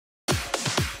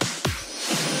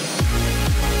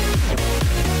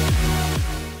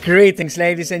Greetings,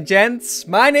 ladies and gents,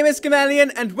 my name is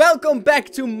Chameleon and welcome back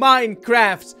to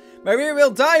Minecraft, where we will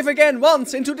dive again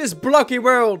once into this blocky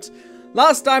world.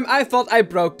 Last time I thought I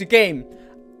broke the game.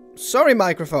 Sorry,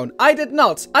 microphone, I did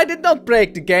not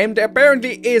break the game. There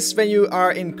apparently is when you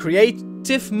are in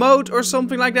creative mode or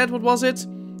something like that. What was it?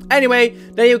 Anyway,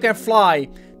 then you can fly.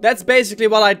 That's basically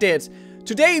what I did.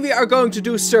 Today we are going to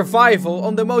do survival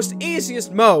on the most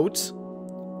easiest mode,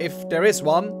 if there is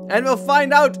one, and we'll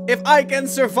find out if I can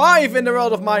survive in the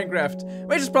world of Minecraft,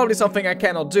 which is probably something I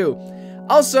cannot do.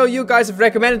 Also, you guys have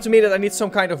recommended to me that I need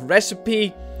some kind of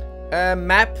recipe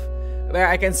map, where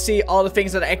I can see all the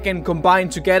things that I can combine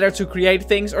together to create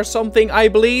things or something, I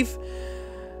believe.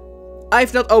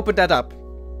 I've not opened that up,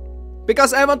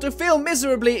 because I want to fail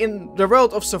miserably in the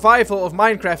world of survival of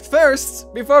Minecraft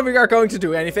first, before we are going to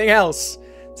do anything else.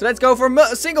 So let's go for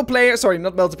single player, sorry,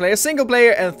 not multiplayer, single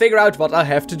player, and figure out what I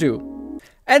have to do.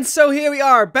 And so here we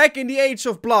are, back in the age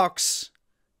of blocks.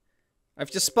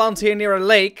 I've just spawned here near a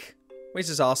lake, which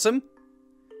is awesome.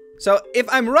 So if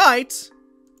I'm right...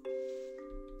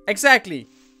 Exactly.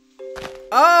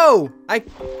 Oh! I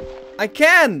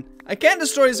can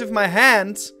destroy this with my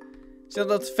hand. It's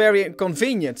not very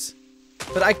inconvenient.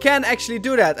 But I can actually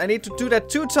do that. I need to do that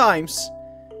 2 times.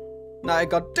 Now I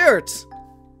got dirt.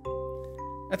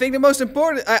 I think the most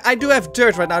important... I do have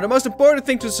dirt right now. The most important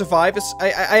thing to survive is...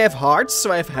 I have hearts,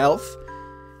 so I have health.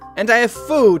 And I have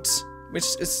food, which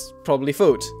is probably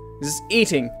food. This is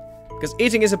eating. Because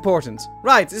eating is important.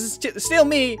 Right, this is still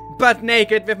me, butt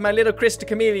naked, with my little Chris the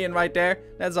Chameleon right there.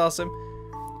 That's awesome.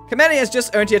 Chameleon has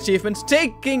just earned the achievement,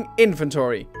 taking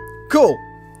inventory. Cool.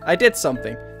 I did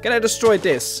something. Can I destroy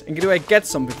this? And do I get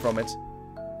something from it?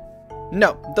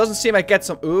 No, doesn't seem I get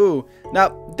some. Ooh.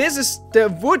 Now, this is the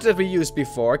wood that we used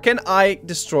before. Can I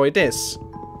destroy this?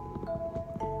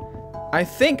 I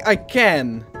think I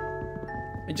can.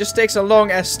 It just takes a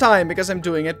long ass time because I'm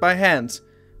doing it by hand.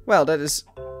 Well, that is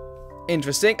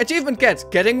interesting. Achievement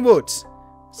getting wood.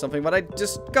 Something what I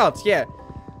just got, yeah.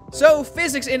 So,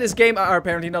 physics in this game are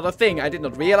apparently not a thing. I did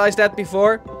not realize that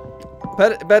before.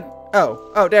 But,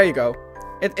 oh, there you go.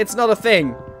 It's not a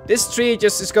thing. This tree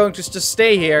just is going to just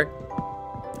stay here.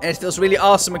 And it feels really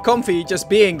awesome and comfy just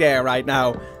being there right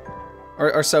now.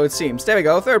 Or so it seems. There we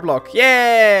go, 3rd block.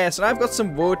 Yeah! So I've got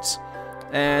some wood.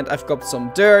 And I've got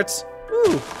some dirt.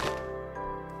 Woo!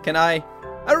 Can I?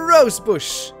 A rose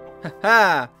bush!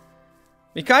 Haha!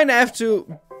 We kinda have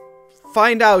to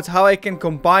find out how I can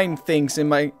combine things in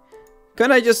my...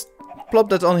 Can I just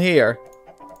plop that on here?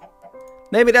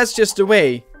 Maybe that's just the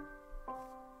way.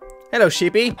 Hello,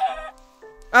 sheepy.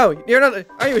 Oh, you're not...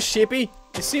 Are you a sheepy?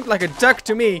 You seemed like a duck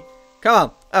to me. Come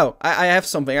on. Oh, I have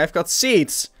something. I've got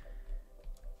seeds.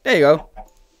 There you go.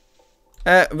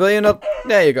 Will you not...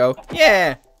 There you go.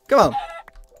 Yeah. Come on.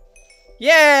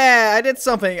 Yeah, I did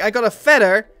something. I got a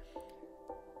feather.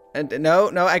 And no,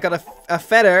 I got a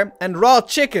feather and raw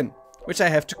chicken, which I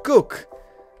have to cook.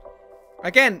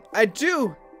 Again, I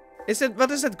do.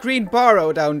 What is that green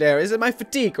barrow down there? Is it my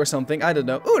fatigue or something? I don't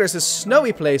know. Oh, there's a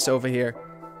snowy place over here.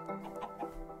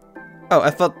 Oh, I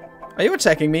thought... Are you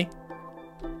attacking me?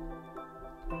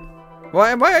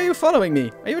 Why are you following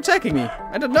me? Are you attacking me?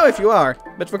 I don't know if you are,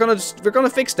 but we're gonna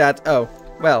fix that. Oh,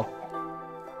 well.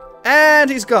 And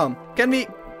he's gone. Can we...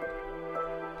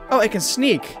 Oh, I can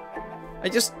sneak. I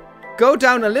just go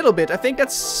down a little bit. I think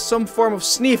that's some form of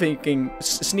sneezing.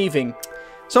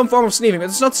 Some form of sneezing, but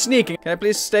it's not sneaking. Can I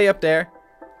please stay up there?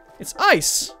 It's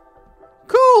ice.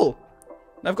 Cool.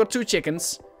 I've got 2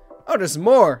 chickens. Oh, there's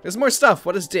more. There's more stuff.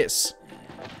 What is this?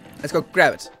 Let's go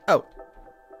grab it. Oh.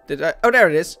 Oh, there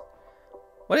it is.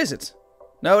 What is it?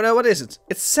 No, what is it?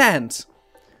 It's sand.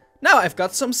 Now I've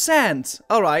got some sand.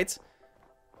 Alright.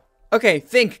 Okay,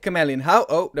 think, Chameleon. How...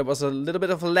 Oh, there was a little bit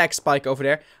of a lag spike over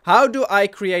there. How do I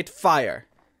create fire?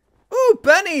 Ooh,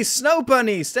 bunnies! Snow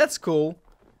bunnies! That's cool.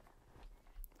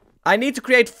 I need to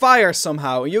create fire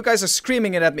somehow. You guys are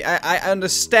screaming it at me. I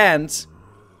understand.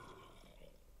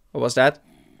 What was that?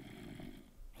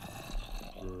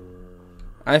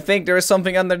 I think there is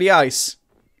something under the ice.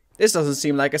 This doesn't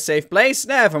seem like a safe place.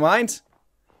 Never mind.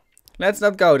 Let's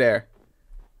not go there.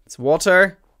 It's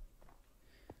water.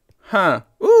 Huh.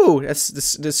 Ooh, that's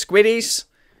the squiddies.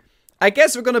 I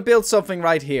guess we're gonna build something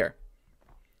right here.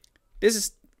 This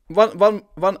is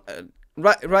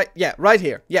right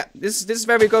here. Yeah, this is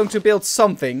where we're going to build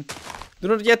something. Do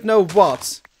not yet know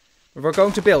what, but we're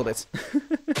going to build it.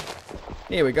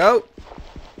 Here we go.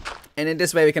 And in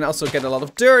this way we can also get a lot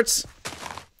of dirt.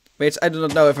 Which I do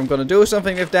not know if I'm gonna do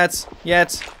something with that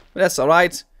yet. But that's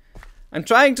alright. I'm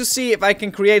trying to see if I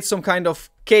can create some kind of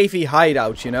cavey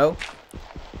hideout, you know?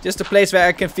 Just a place where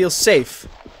I can feel safe.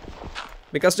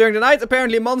 Because during the night,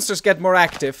 apparently monsters get more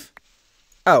active.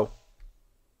 Oh.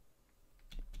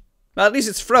 Well, at least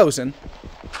it's frozen.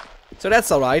 So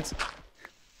that's alright.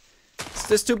 It's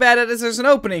just too bad that there's an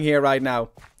opening here right now.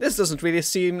 This doesn't really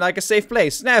seem like a safe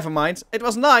place. Never mind. It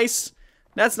was nice.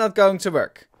 That's not going to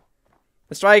work.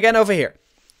 Let's try again over here.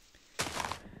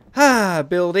 Ah,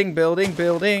 building, building,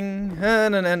 building. Na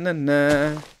na na na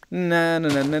na. Na na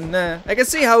na na na. I can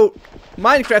see how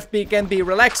Minecraft can be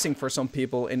relaxing for some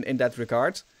people in that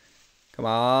regard. Come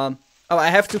on. Oh, I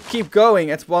have to keep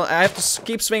going at one. I have to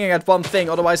keep swinging at one thing,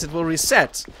 otherwise it will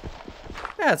reset.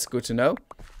 That's good to know.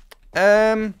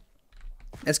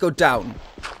 Let's go down.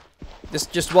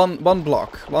 Just one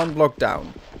block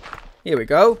down. Here we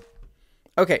go.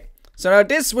 Okay. So now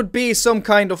this would be some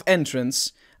kind of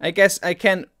entrance. I guess I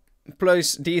can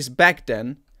place these back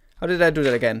then. How did I do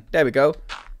that again? There we go.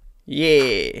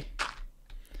 Yeah.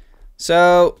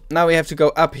 So now we have to go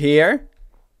up here.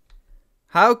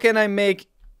 How can I make...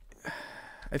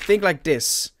 I think like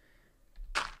this.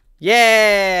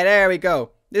 Yeah, there we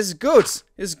go. This is good. This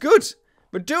is good.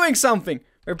 We're doing something.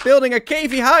 We're building a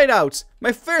cavey hideout.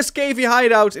 My first cavey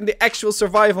hideout in the actual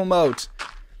survival mode.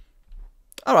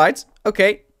 Alright,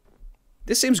 okay.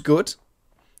 This seems good.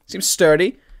 Seems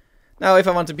sturdy. Now if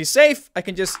I want to be safe, I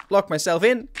can just lock myself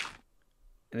in.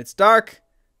 And it's dark.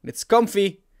 And it's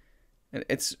comfy. And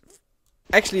it's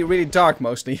actually really dark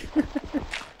mostly.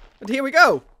 But here we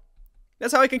go.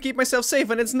 That's how I can keep myself safe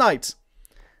when it's night.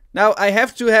 Now I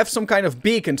have to have some kind of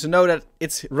beacon to know that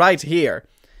it's right here.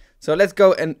 So let's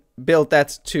go and build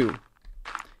that too.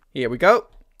 Here we go.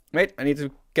 Wait, I need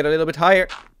to get a little bit higher.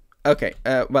 Okay,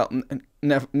 well,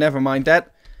 never mind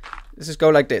that. Let's just go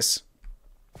like this.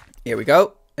 Here we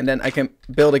go. And then I can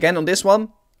build again on this one.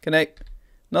 Can I...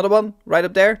 Another one? Right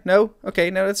up there? No? Okay,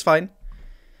 no, that's fine.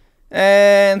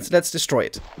 And let's destroy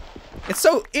it. It's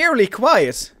so eerily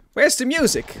quiet. Where's the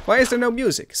music? Why is there no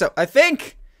music? So, I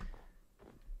think...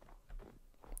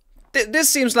 This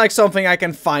seems like something I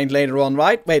can find later on,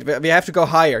 right? Wait, we have to go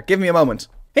higher. Give me a moment.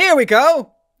 Here we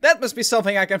go! That must be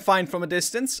something I can find from a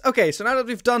distance. Okay, so now that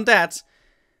we've done that...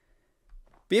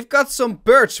 We've got some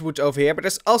birch wood over here, but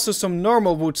there's also some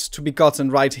normal wood to be gotten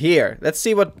right here. Let's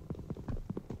see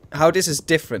how this is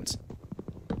different.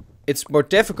 It's more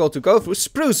difficult to go through.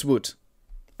 Spruce wood.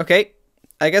 Okay,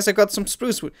 I guess I got some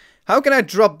spruce wood. How can I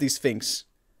drop these things?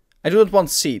 I do not want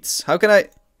seeds. How can I...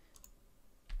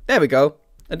 There we go.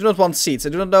 I do not want seeds. I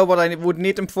do not know what I would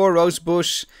need them for. Rose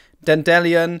bush,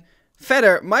 dandelion,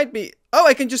 feather might be... Oh,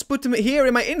 I can just put them here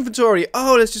in my inventory.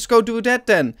 Oh, let's just go do that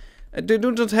then. They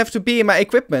do not have to be in my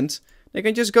equipment. They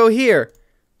can just go here.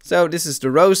 So this is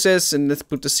the roses, and let's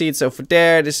put the seeds over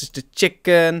there. This is the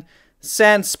chicken.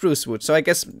 Sand, spruce wood. So I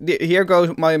guess here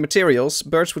go my materials.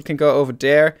 Birchwood can go over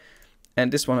there.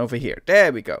 And this one over here.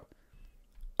 There we go.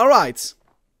 Alright.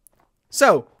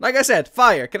 So, like I said,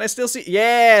 fire. Can I still see?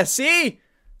 Yeah, see?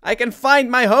 I can find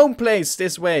my home place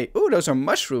this way. Ooh, those are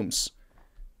mushrooms.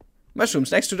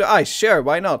 Mushrooms next to the ice. Sure,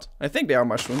 why not? I think they are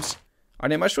mushrooms. Are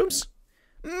they mushrooms?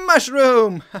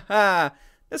 Mushroom! Haha.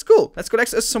 That's cool. Let's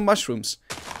collect us some mushrooms.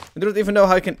 I don't even know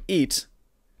how I can eat.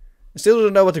 I still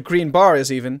don't know what the green bar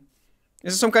is even.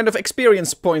 Is there some kind of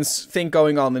experience points thing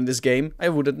going on in this game? I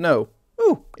wouldn't know.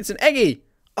 Ooh, it's an eggie.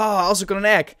 Oh, I also got an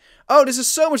egg. Oh, this is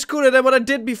so much cooler than what I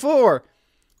did before.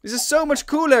 This is so much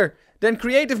cooler than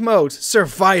creative mode.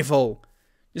 Survival.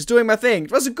 Just doing my thing.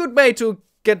 It was a good way to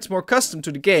get more accustomed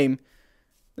to the game.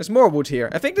 There's more wood here.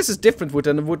 I think this is different wood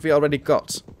than the wood we already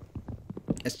got.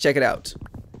 Let's check it out.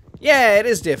 Yeah, it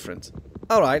is different.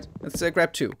 Alright, let's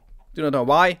grab two. Do not know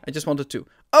why, I just wanted two.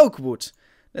 Oak wood.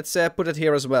 Let's put it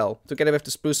here as well. Together with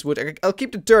the spruce wood. I'll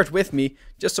keep the dirt with me,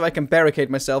 just so I can barricade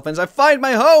myself. And I find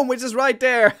my home, which is right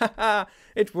there. Haha,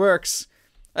 it works.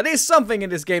 At least something in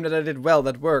this game that I did well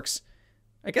that works.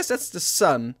 I guess that's the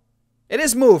sun. It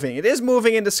is moving. It is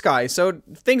moving in the sky, so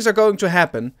things are going to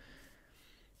happen.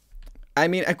 I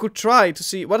mean, I could try to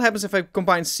see what happens if I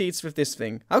combine seeds with this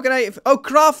thing. How can I... Oh,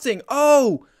 crafting!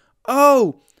 Oh!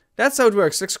 Oh! That's how it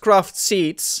works. Let's craft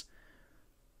seeds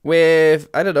with,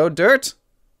 I don't know, dirt?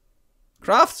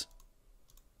 Craft?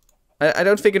 I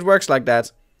don't think it works like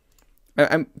that.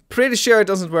 I'm pretty sure it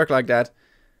doesn't work like that.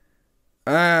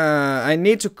 I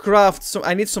need to craft some...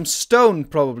 I need some stone,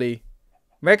 probably.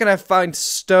 Where can I find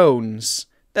stones?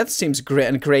 That seems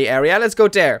gray area. Let's go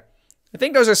there. I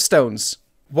think those are stones.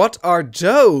 What are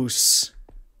those?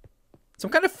 Some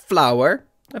kind of flower?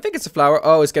 I think it's a flower.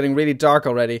 Oh, it's getting really dark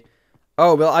already.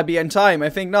 Oh, will I be in time? I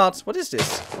think not. What is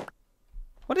this?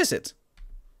 What is it?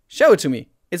 Show it to me.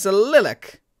 It's a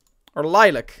lilac. Or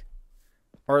lilac.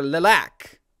 Or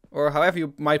lilac. Or however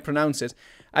you might pronounce it.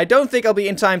 I don't think I'll be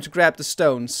in time to grab the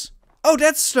stones. Oh,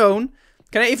 that's stone.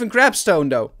 Can I even grab stone,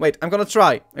 though? Wait, I'm gonna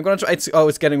try. Oh,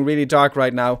 it's getting really dark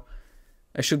right now.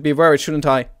 I should be worried, shouldn't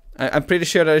I? I'm pretty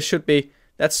sure that it should be.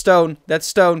 That's stone. That's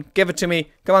stone. Give it to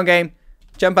me. Come on, game.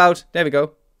 Jump out. There we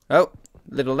go. Oh,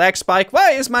 little lag spike.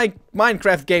 Why is my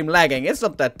Minecraft game lagging? It's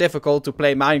not that difficult to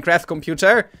play Minecraft,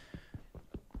 computer.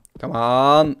 Come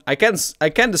on. I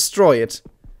can destroy it.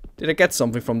 Did I get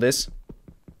something from this?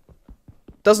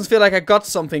 Doesn't feel like I got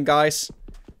something, guys.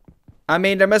 I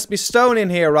mean, there must be stone in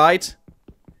here, right?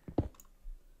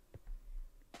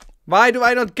 Why do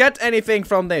I not get anything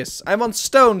from this? I want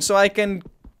stone so I can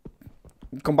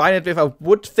combine it with a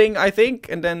wood thing, I think.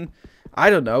 And then, I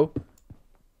don't know.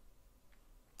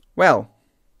 Well.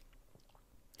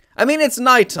 I mean, it's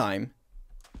nighttime.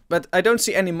 But I don't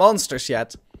see any monsters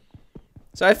yet.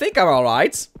 So I think I'm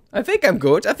alright. I think I'm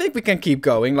good. I think we can keep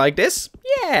going like this.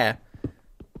 Yeah.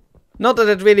 Not that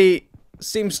it really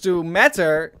seems to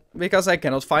matter. Because I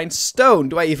cannot find stone.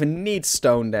 Do I even need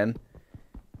stone then?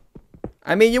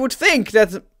 I mean, you would think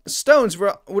that stones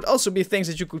would also be things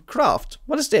that you could craft.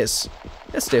 What is this?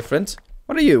 That's different.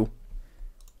 What are you?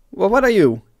 Well, what are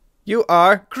you? You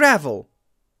are gravel.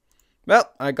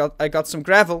 Well, I got some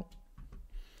gravel.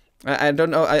 I don't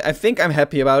know. I think I'm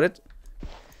happy about it.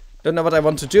 Don't know what I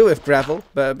want to do with gravel,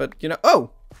 but you know.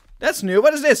 Oh, that's new.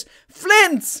 What is this?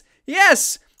 Flint!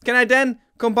 Yes! Can I then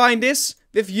combine this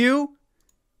with you?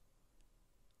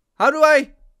 How do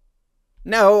I?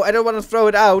 No, I don't want to throw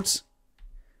it out.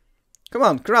 Come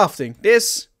on, crafting.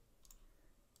 This.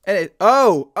 And it.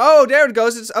 Oh, there it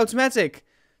goes. It's automatic.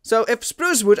 So if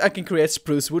spruce wood, I can create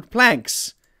spruce wood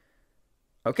planks.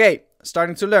 Okay,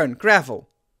 starting to learn. Gravel.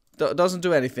 Doesn't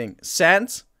do anything.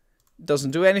 Sand.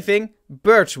 Doesn't do anything.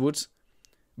 Birchwood.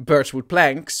 Birchwood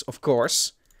planks, of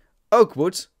course.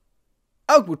 Oakwood.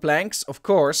 Oakwood planks, of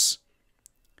course.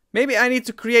 Maybe I need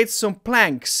to create some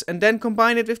planks and then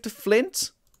combine it with the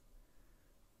flint.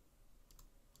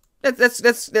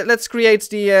 Let's create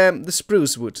the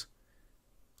spruce wood.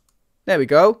 There we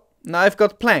go. Now I've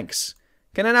got planks.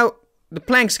 Can I now? The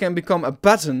planks can become a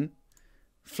button.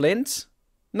 Flint?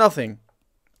 Nothing.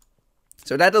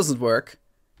 So that doesn't work.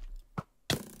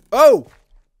 Oh!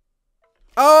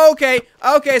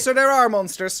 Okay, so there are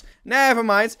monsters. Never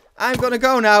mind. I'm gonna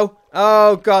go now.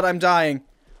 Oh god, I'm dying.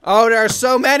 Oh, there are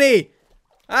so many!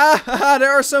 Ah,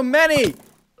 there are so many!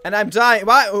 And I'm dying.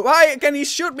 Why can he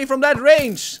shoot me from that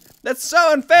range? That's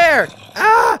so unfair!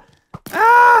 Ah!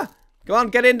 Come on,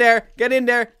 get in there. Get in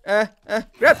there.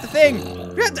 Grab the thing.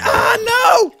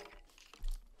 No!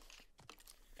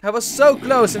 I was so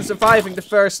close in surviving the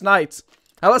first night.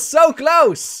 I was so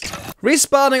close!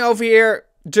 Respawning over here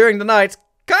during the night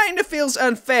kind of feels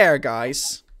unfair,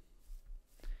 guys.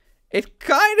 It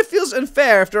kind of feels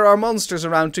unfair if there are monsters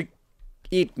around to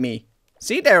eat me.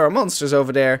 See, there are monsters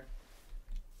over there.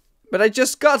 But I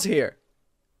just got here.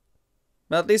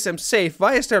 Well, at least I'm safe.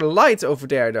 Why is there light over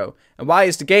there, though? And why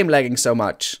is the game lagging so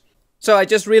much? So I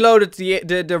just reloaded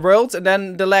the world and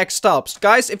then the lag stops.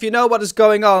 Guys, if you know what is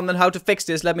going on and how to fix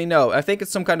this, let me know. I think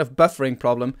it's some kind of buffering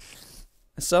problem.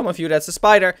 Some of you, that's a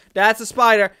spider. That's a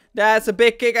spider. That's a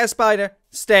big kick-ass spider.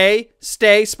 Stay,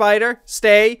 spider,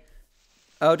 stay.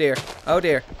 Oh dear, oh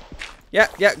dear.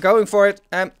 Yeah, going for it.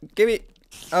 Give me.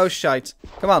 Oh shite.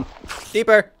 Come on,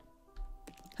 deeper.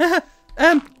 That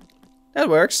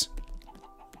works.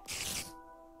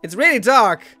 It's really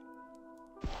dark,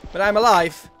 but I'm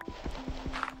alive.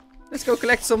 Let's go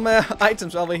collect some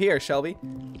items while we're here, shall we?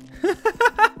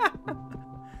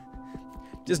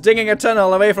 Just digging a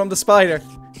tunnel away from the spider.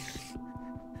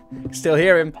 Still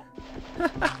hear him.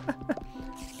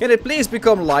 Can it please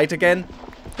become light again?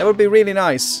 That would be really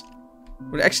nice.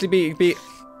 Would actually be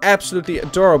absolutely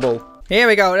adorable. Here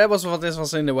we go. That was what this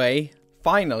was in the way.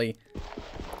 Finally.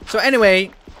 So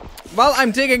anyway, while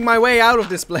I'm digging my way out of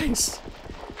this place,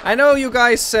 I know you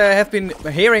guys have been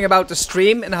hearing about the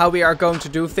stream and how we are going to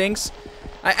do things.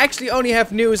 I actually only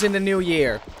have news in the new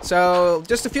year. So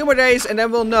just a few more days and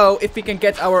then we'll know if we can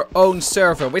get our own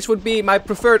server. Which would be my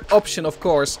preferred option, of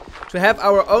course. To have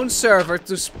our own server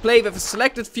to play with a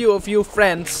selected few of you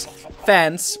fans.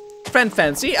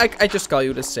 See, I just call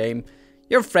you the same.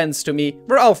 You're friends to me.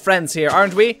 We're all friends here,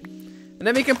 aren't we? And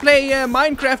then we can play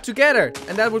Minecraft together.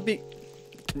 And that would be...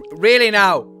 Really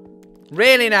now.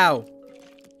 Really now.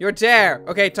 You're there.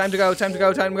 Okay, time to go.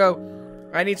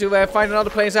 I need to find another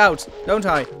place out, don't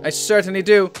I? I certainly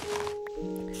do.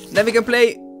 Then we can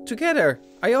play together.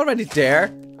 Are you already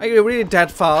there? Are you really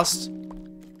that fast?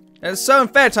 It's so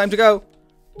unfair. Time to go.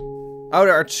 Oh,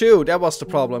 there are two. That was the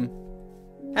problem.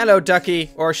 Hello,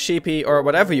 ducky or sheepy or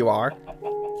whatever you are.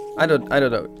 I don't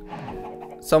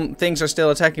know. Some things are still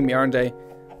attacking me, aren't they?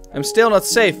 I'm still not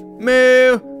safe.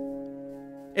 Moo!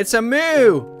 It's a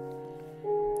moo!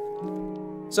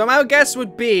 So my guess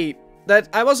would be that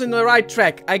I was on the right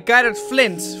track. I gathered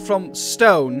flint from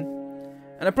stone.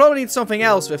 And I probably need something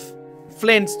else with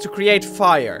flint to create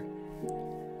fire.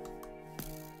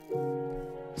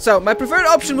 So, my preferred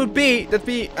option would be that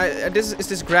is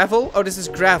this gravel? Oh, this is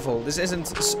gravel. This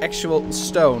isn't actual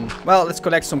stone. Well, let's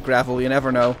collect some gravel. You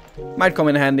never know. Might come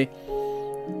in handy.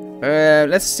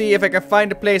 Let's see if I can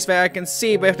find a place where I can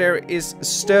see where there is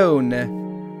stone.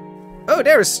 Oh,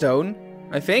 there is stone,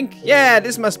 I think. Yeah,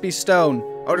 this must be stone.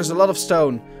 Oh, there's a lot of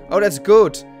stone. Oh, that's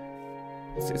good.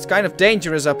 It's kind of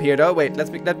dangerous up here, though. Wait,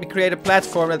 let me create a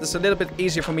platform that is a little bit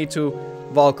easier for me to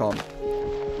walk on.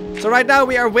 So right now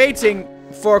we are waiting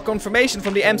for confirmation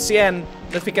from the MCN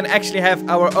that we can actually have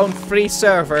our own free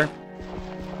server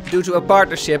due to a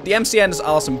partnership. The MCN is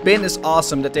awesome. Bin is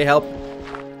awesome that they help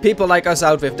people like us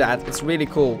out with that. It's really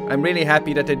cool. I'm really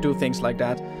happy that they do things like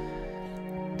that.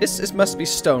 This must be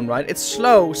stone, right? It's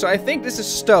slow, so I think this is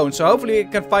stone. So hopefully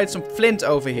we can find some flint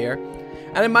over here.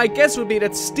 And then my guess would be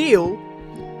that steel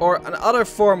or another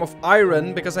form of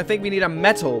iron, because I think we need a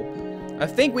metal. I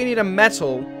think we need a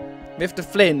metal with the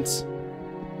flint.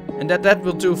 And that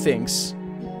will do things.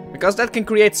 Because that can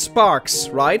create sparks,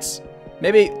 right?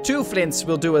 Maybe 2 flints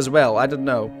will do as well. I don't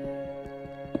know.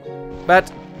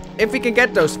 But if we can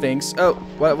get those things... Oh,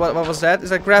 what was that?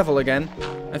 Is that gravel again?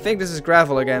 I think this is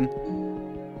gravel again.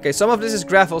 Okay, some of this is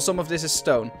gravel, some of this is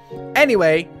stone.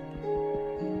 Anyway...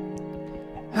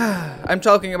 I'm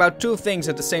talking about 2 things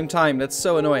at the same time. That's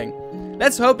so annoying.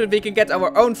 Let's hope that we can get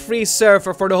our own free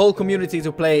server for the whole community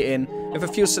to play in. With a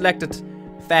few selected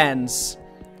fans.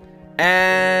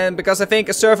 And because I think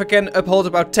a server can uphold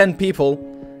about 10 people,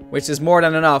 which is more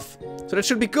than enough. So that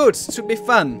should be good. It should be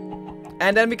fun.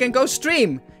 And then we can go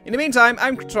stream. In the meantime,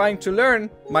 I'm trying to learn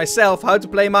myself how to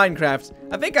play Minecraft.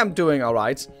 I think I'm doing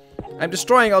alright. I'm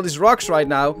destroying all these rocks right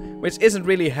now, which isn't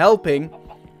really helping.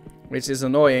 Which is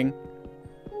annoying.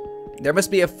 There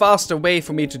must be a faster way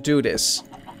for me to do this.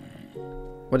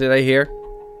 What did I hear?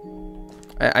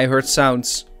 I heard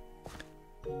sounds.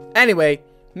 Anyway,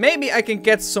 maybe I can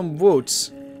get some wood.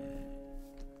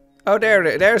 Oh,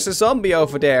 there's a zombie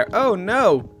over there. Oh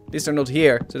no, these are not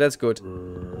here, so that's good.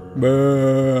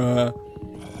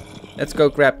 Let's go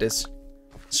grab this.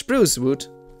 Spruce wood.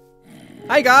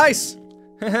 Hi guys!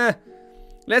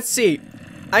 Let's see.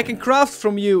 I can craft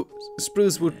from you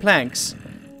spruce wood planks.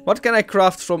 What can I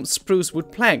craft from spruce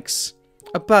wood planks?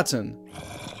 A button.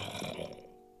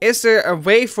 Is there a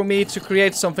way for me to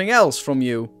create something else from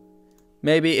you?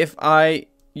 Maybe if I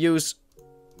use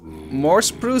more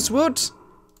spruce wood?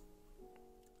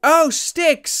 Oh,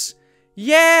 sticks!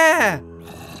 Yeah!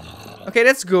 Okay,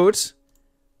 that's good.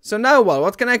 So now what?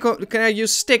 What can I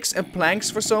use sticks and planks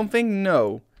for something?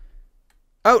 No.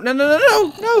 Oh, no,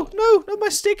 not my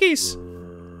stickies.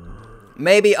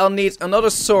 Maybe I'll need another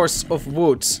source of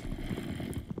wood.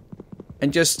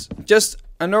 And just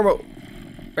a normal...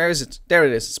 Where is it? There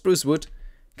it is. Spruce wood.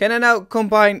 Can I now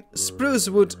combine spruce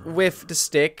wood with the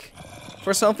stick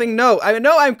for something? No. I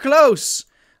know I'm close.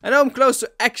 I know I'm close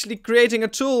to actually creating a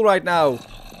tool right now.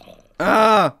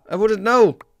 Ah, I wouldn't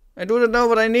know. I wouldn't know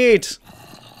what I need.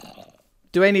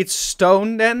 Do I need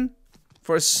stone then?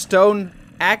 For a stone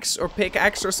axe or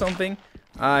pickaxe or something?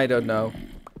 I don't know.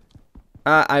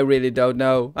 I really don't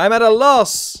know. I'm at a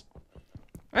loss.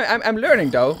 I'm learning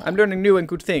though. I'm learning new and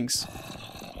good things.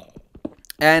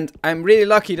 And I'm really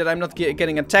lucky that I'm not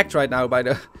getting attacked right now by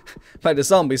the by the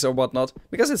zombies or whatnot.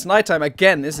 Because it's nighttime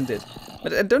again, isn't it?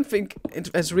 But I don't think it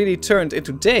has really turned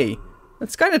into day.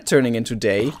 It's kind of turning into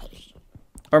day.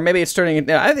 Or maybe it's turning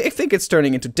into... I think it's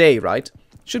turning into day, right?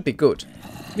 Should be good.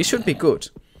 We should be good.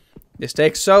 This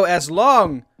takes so as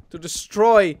long to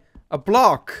destroy a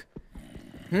block.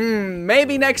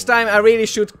 Maybe next time I really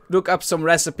should look up some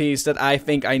recipes that I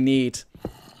think I need.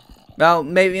 Well,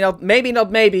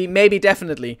 maybe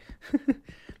definitely.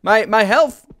 My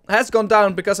health has gone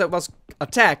down because I was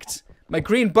attacked. My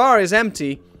green bar is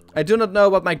empty. I do not know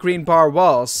what my green bar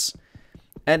was.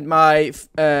 And my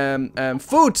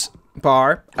food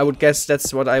bar, I would guess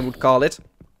that's what I would call it,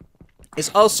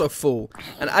 is also full.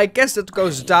 And I guess that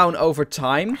goes down over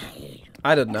time.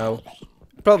 I don't know.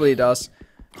 Probably does.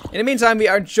 In the meantime, we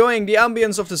are enjoying the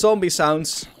ambience of the zombie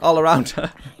sounds all around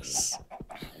us.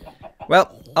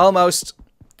 Well, almost.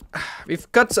 We've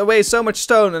cut away so much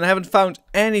stone and haven't found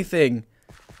anything.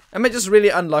 Am I just really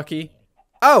unlucky?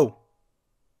 Oh!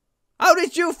 How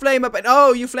did you flame up?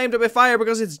 Oh, you flamed up a fire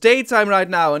because it's daytime right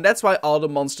now. And that's why all the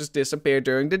monsters disappear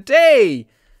during the day.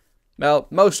 Well,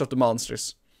 most of the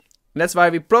monsters. And that's why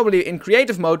we probably, in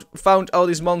creative mode, found all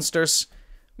these monsters,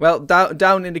 well,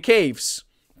 down in the caves.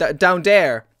 Down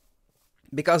there.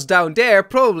 Because down there,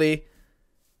 probably,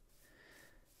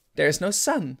 there's no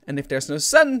sun. And if there's no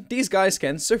sun, these guys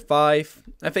can survive.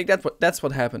 I think that's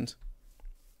what happened.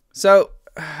 So,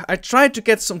 I tried to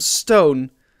get some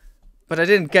stone, but I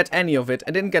didn't get any of it.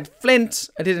 I didn't get flint,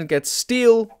 I didn't get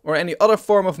steel, or any other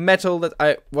form of metal that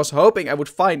I was hoping I would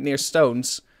find near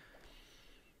stones.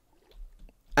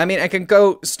 I mean, I can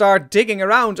go start digging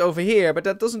around over here, but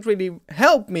that doesn't really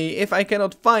help me if I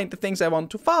cannot find the things I want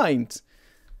to find.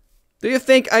 Do you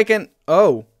think I can...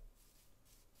 Oh.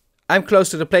 I'm close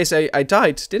to the place I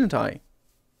died, didn't I?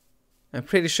 I'm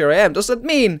pretty sure I am. Does that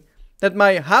mean that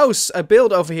my house I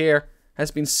built over here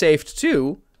has been saved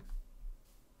too?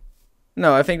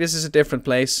 No, I think this is a different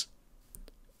place.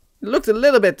 It looked a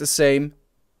little bit the same.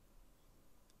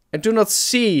 I do not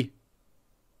see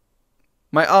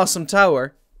my awesome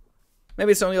tower.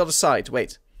 Maybe it's on the other side.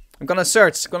 Wait. I'm gonna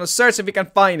search. I'm gonna search if we can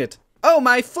find it. Oh,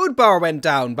 my food bar went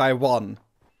down by 1.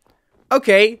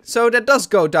 Okay, so that does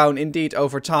go down indeed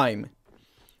over time.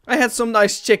 I had some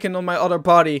nice chicken on my other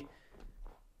body.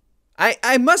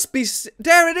 I must be...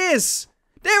 There it is!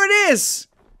 There it is!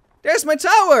 There's my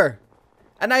tower!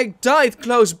 And I died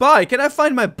close by. Can I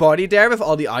find my body there with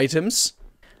all the items?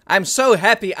 I'm so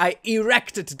happy I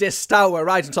erected this tower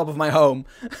right on top of my home.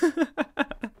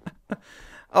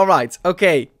 Alright,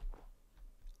 okay.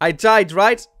 I died,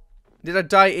 right? Did I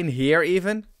die in here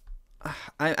even?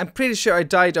 I'm pretty sure I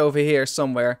died over here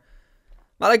somewhere.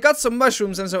 Well, I got some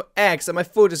mushrooms and some eggs and my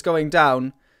food is going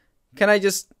down. Can I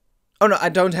just... Oh no, I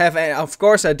don't have any. Of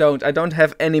course I don't. I don't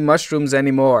have any mushrooms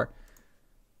anymore.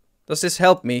 Does this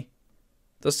help me?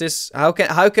 Does this... How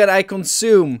can I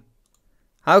consume?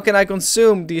 How can I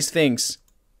consume these things?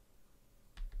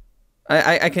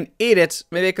 I can eat it.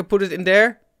 Maybe I can put it in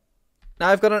there. Now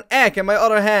I've got an egg in my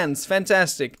other hands.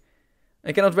 Fantastic.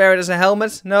 I cannot wear it as a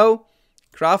helmet. No.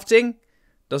 Crafting.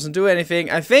 Doesn't do anything.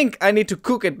 I think I need to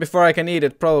cook it before I can eat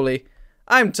it, probably.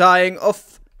 I'm dying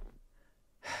of...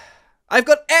 I've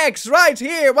got eggs right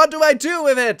here. What do I do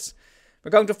with it?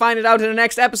 We're going to find it out in the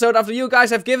next episode after you guys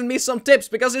have given me some tips.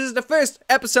 Because this is the first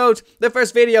episode, the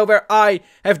first video where I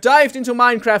have dived into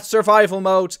Minecraft survival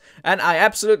mode. And I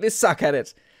absolutely suck at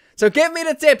it. So give me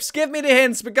the tips, give me the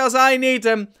hints, because I need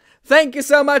them. Thank you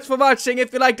so much for watching.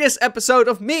 If you like this episode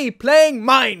of me playing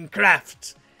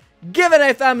Minecraft, give it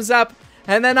a thumbs up.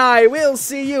 And then I will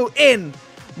see you in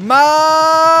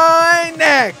my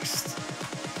next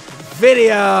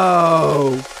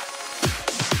video.